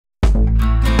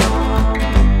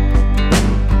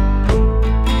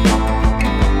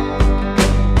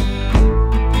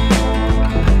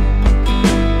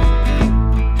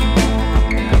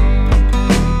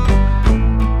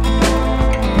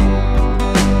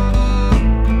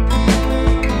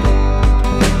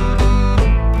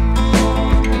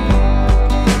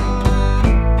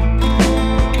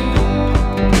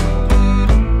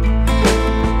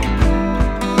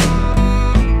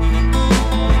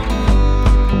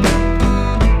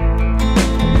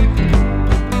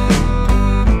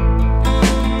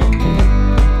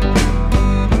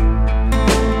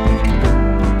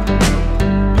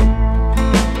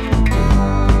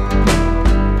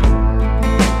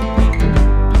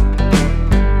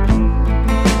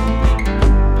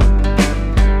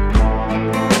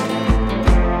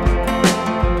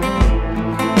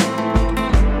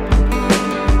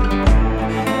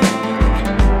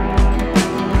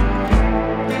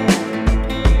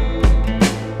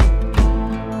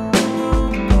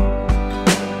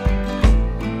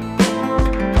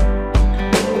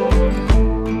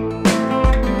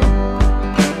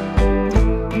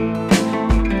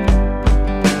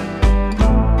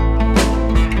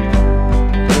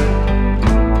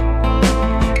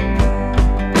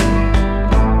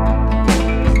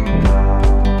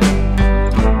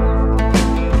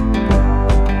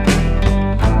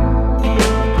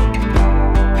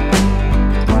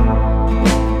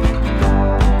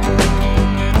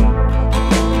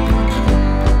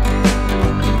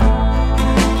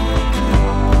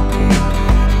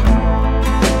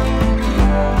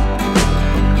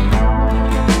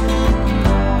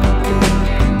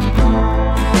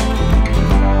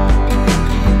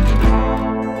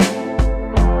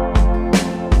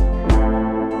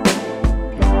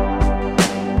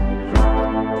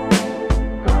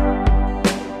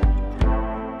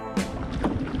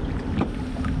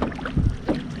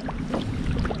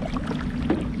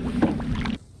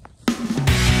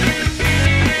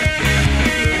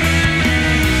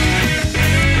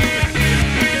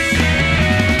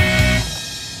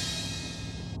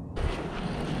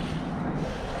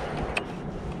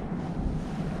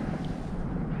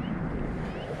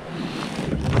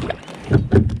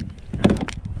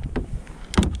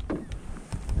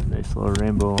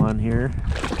rainbow on here.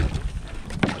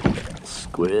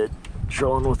 Squid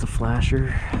trolling with the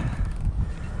flasher.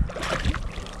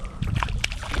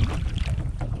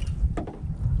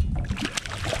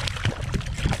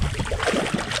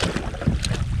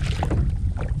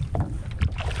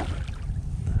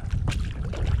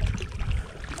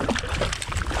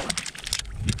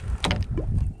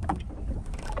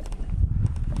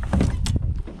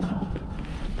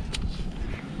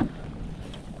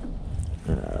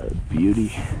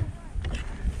 Beauty.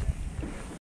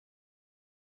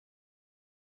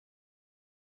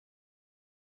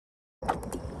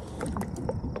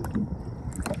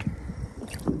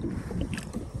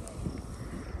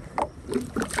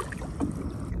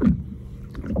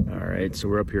 Alright, so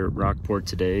we're up here at Rockport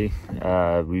today.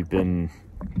 We've been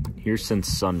here since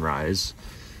sunrise,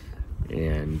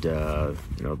 and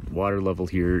you know, water level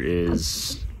here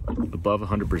is above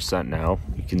 100% now.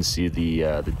 You can see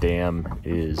the dam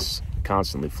is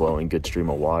constantly flowing, good stream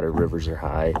of water, rivers are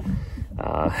high.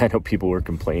 I know people were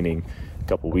complaining a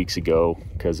couple weeks ago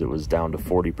because it was down to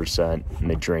 40% and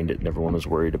they drained it and everyone was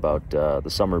worried about the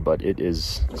summer, but it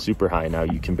is super high now.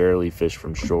 You can barely fish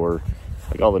from shore,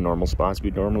 like all the normal spots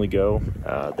we'd normally go.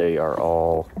 They are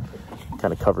all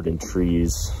kind of covered in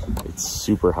trees. It's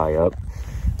super high up.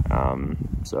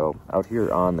 So out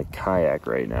here on the kayak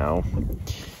right now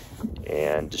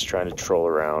and just trying to troll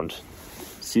around,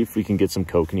 see if we can get some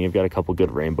kokanee. I've got a couple good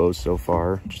rainbows so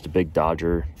far, just a big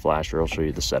Dodger flasher. I'll show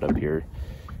you the setup here,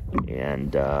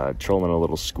 and trolling a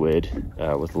little squid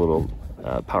with a little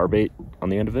power bait on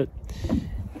the end of it,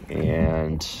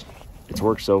 and it's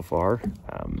worked so far.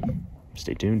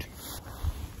 Stay tuned.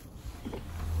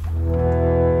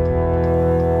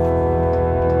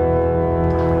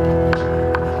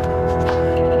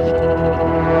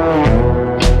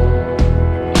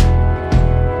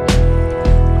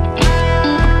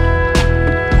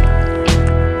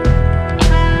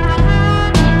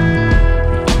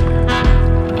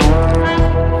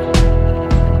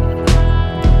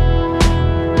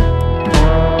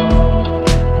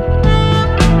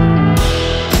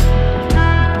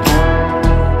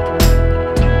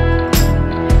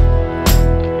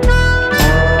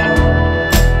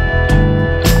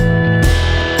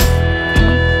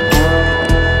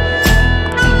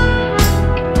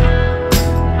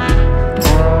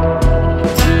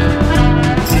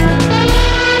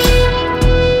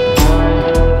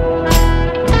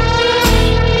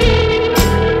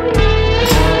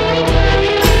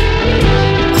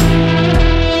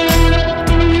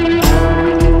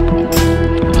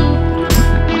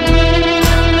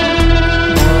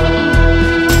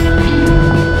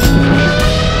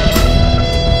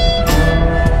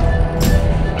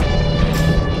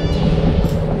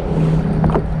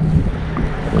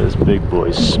 Big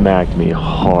boy smacked me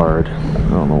hard. I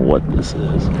don't know what this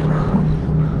is.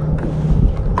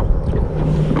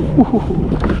 Ooh.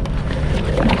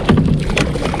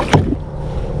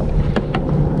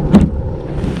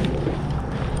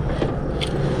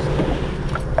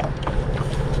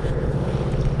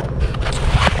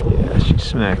 Yeah, she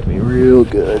smacked me real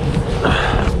good.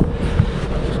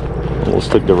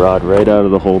 Almost took the rod right out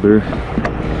of the holder.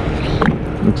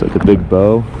 Looks like a big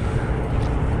bow.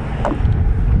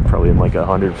 Probably in like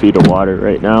 100 feet of water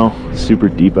right now. Super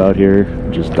deep out here.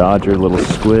 Just Dodger, little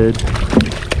squid.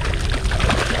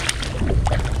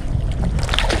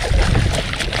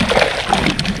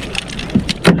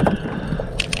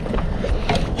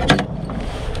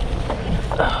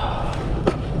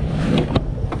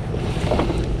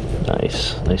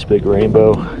 Nice big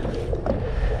rainbow.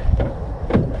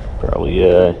 Probably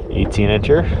 18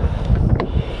 incher.